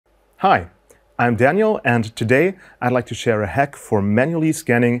Hi, I'm Daniel, and today I'd like to share a hack for manually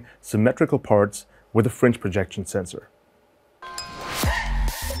scanning symmetrical parts with a fringe projection sensor.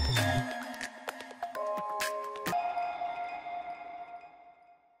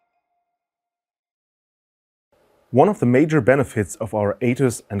 One of the major benefits of our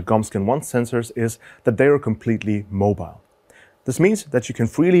ATIS and GOMSCAN 1 sensors is that they are completely mobile. This means that you can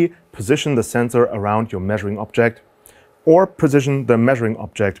freely position the sensor around your measuring object or position the measuring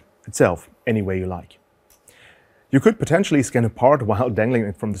object itself any way you like. You could potentially scan a part while dangling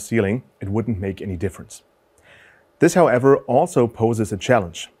it from the ceiling. It wouldn't make any difference. This, however, also poses a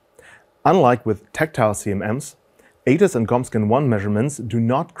challenge. Unlike with tactile CMMs, ATIS and GOMSCAN 1 measurements do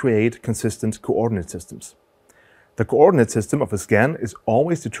not create consistent coordinate systems. The coordinate system of a scan is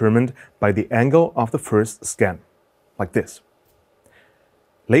always determined by the angle of the first scan, like this.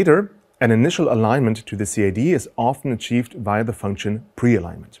 Later, an initial alignment to the CAD is often achieved via the function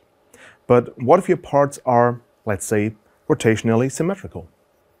pre-alignment. But what if your parts are, let's say, rotationally symmetrical?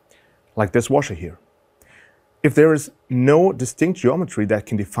 Like this washer here. If there is no distinct geometry that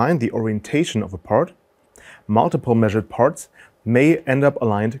can define the orientation of a part, multiple measured parts may end up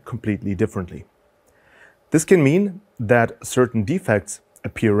aligned completely differently. This can mean that certain defects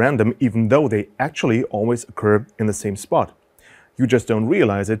appear random even though they actually always occur in the same spot. You just don't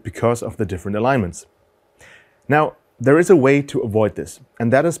realize it because of the different alignments. Now, there is a way to avoid this,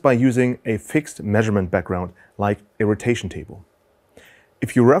 and that is by using a fixed measurement background like a rotation table.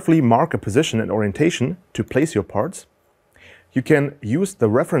 If you roughly mark a position and orientation to place your parts, you can use the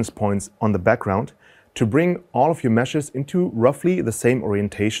reference points on the background to bring all of your meshes into roughly the same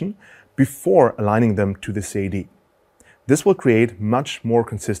orientation before aligning them to the CAD. This will create much more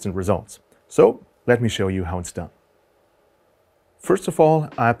consistent results. So let me show you how it's done. First of all,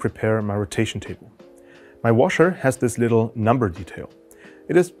 I prepare my rotation table. My washer has this little number detail.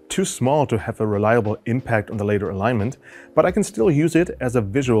 It is too small to have a reliable impact on the later alignment, but I can still use it as a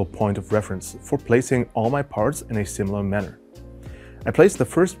visual point of reference for placing all my parts in a similar manner. I place the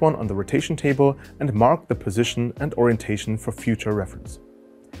first one on the rotation table and mark the position and orientation for future reference.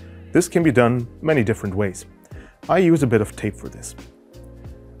 This can be done many different ways. I use a bit of tape for this.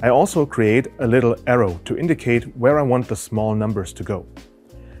 I also create a little arrow to indicate where I want the small numbers to go.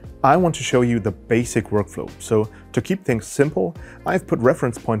 I want to show you the basic workflow, so to keep things simple, I've put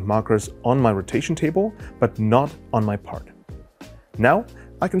reference point markers on my rotation table, but not on my part. Now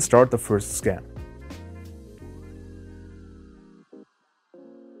I can start the first scan.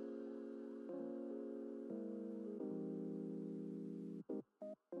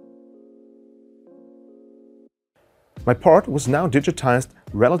 My part was now digitized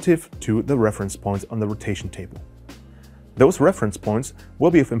relative to the reference points on the rotation table. Those reference points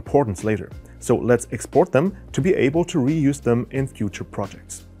will be of importance later, so let's export them to be able to reuse them in future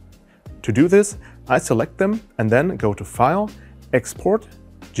projects. To do this, I select them and then go to File, Export,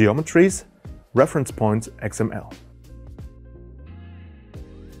 Geometries, Reference Points XML.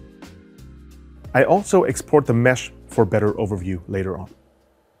 I also export the mesh for better overview later on.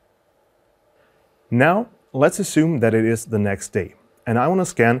 Now, let's assume that it is the next day, and I want to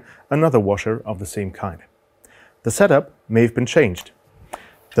scan another washer of the same kind. The setup may have been changed.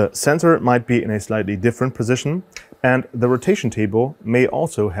 The sensor might be in a slightly different position, and the rotation table may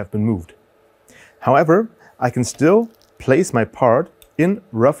also have been moved. However, I can still place my part in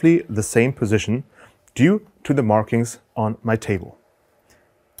roughly the same position due to the markings on my table.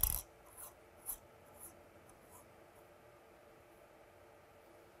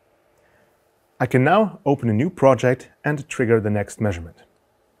 I can now open a new project and trigger the next measurement.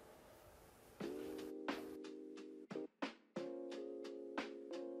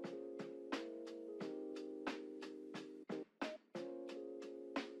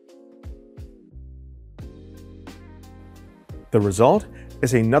 The result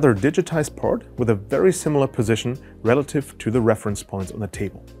is another digitized part with a very similar position relative to the reference points on the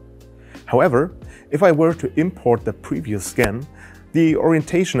table. However, if I were to import the previous scan, the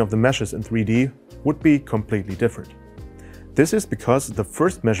orientation of the meshes in 3D would be completely different. This is because the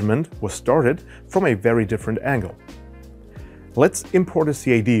first measurement was started from a very different angle. Let's import a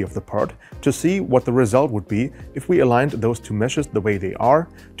CAD of the part to see what the result would be if we aligned those two meshes the way they are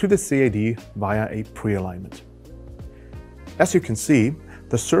to the CAD via a pre-alignment. As you can see,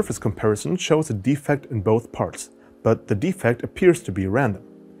 the surface comparison shows a defect in both parts, but the defect appears to be random.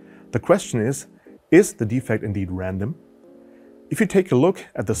 The question is the defect indeed random? If you take a look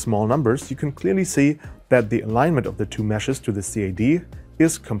at the small numbers, you can clearly see that the alignment of the two meshes to the CAD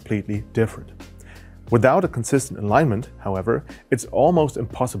is completely different. Without a consistent alignment, however, it's almost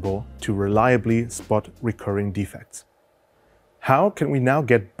impossible to reliably spot recurring defects. How can we now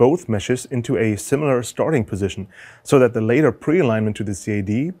get both meshes into a similar starting position so that the later pre-alignment to the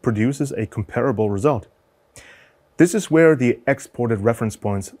CAD produces a comparable result? This is where the exported reference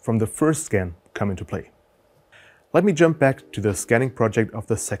points from the first scan come into play. Let me jump back to the scanning project of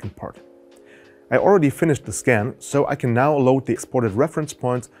the second part. I already finished the scan, so I can now load the exported reference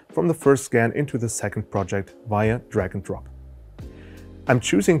points from the first scan into the second project via drag and drop. I'm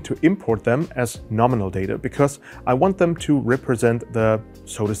choosing to import them as nominal data because I want them to represent the,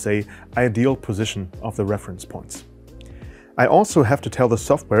 so to say, ideal position of the reference points. I also have to tell the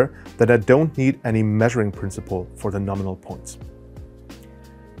software that I don't need any measuring principle for the nominal points.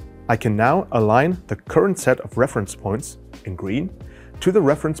 I can now align the current set of reference points, in green, to the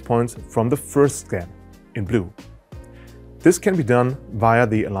reference points from the first scan, in blue. This can be done via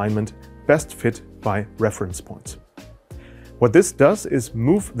the alignment best fit by reference points. What this does is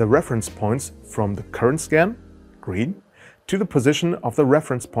move the reference points from the current scan, green, to the position of the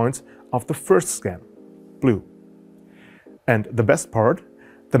reference points of the first scan, blue. And the best part,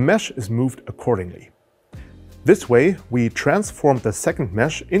 the mesh is moved accordingly. This way, we transformed the second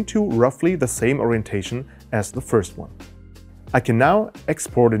mesh into roughly the same orientation as the first one. I can now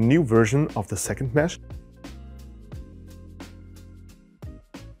export a new version of the second mesh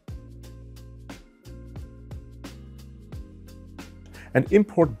and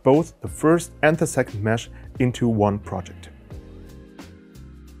import both the first and the second mesh into one project.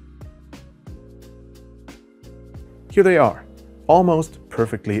 Here they are, almost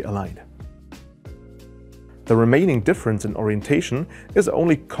perfectly aligned. The remaining difference in orientation is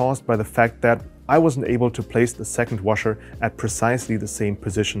only caused by the fact that I wasn't able to place the second washer at precisely the same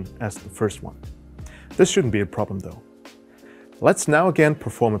position as the first one. This shouldn't be a problem though. Let's now again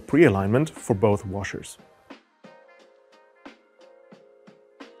perform a pre-alignment for both washers.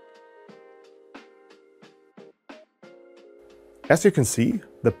 As you can see,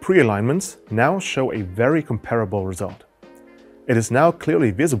 the pre-alignments now show a very comparable result. It is now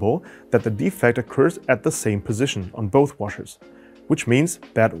clearly visible that the defect occurs at the same position on both washers, which means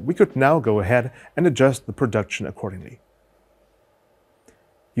that we could now go ahead and adjust the production accordingly.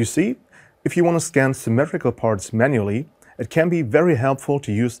 You see, if you want to scan symmetrical parts manually, it can be very helpful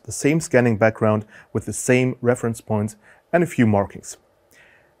to use the same scanning background with the same reference points and a few markings.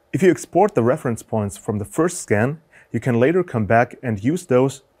 If you export the reference points from the first scan, you can later come back and use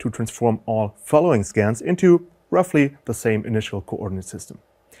those to transform all following scans into roughly the same initial coordinate system.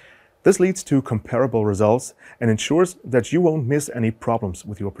 This leads to comparable results and ensures that you won't miss any problems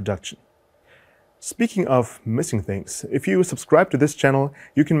with your production. Speaking of missing things, if you subscribe to this channel,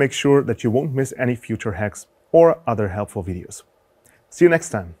 you can make sure that you won't miss any future hacks or other helpful videos. See you next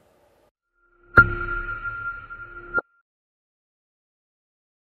time.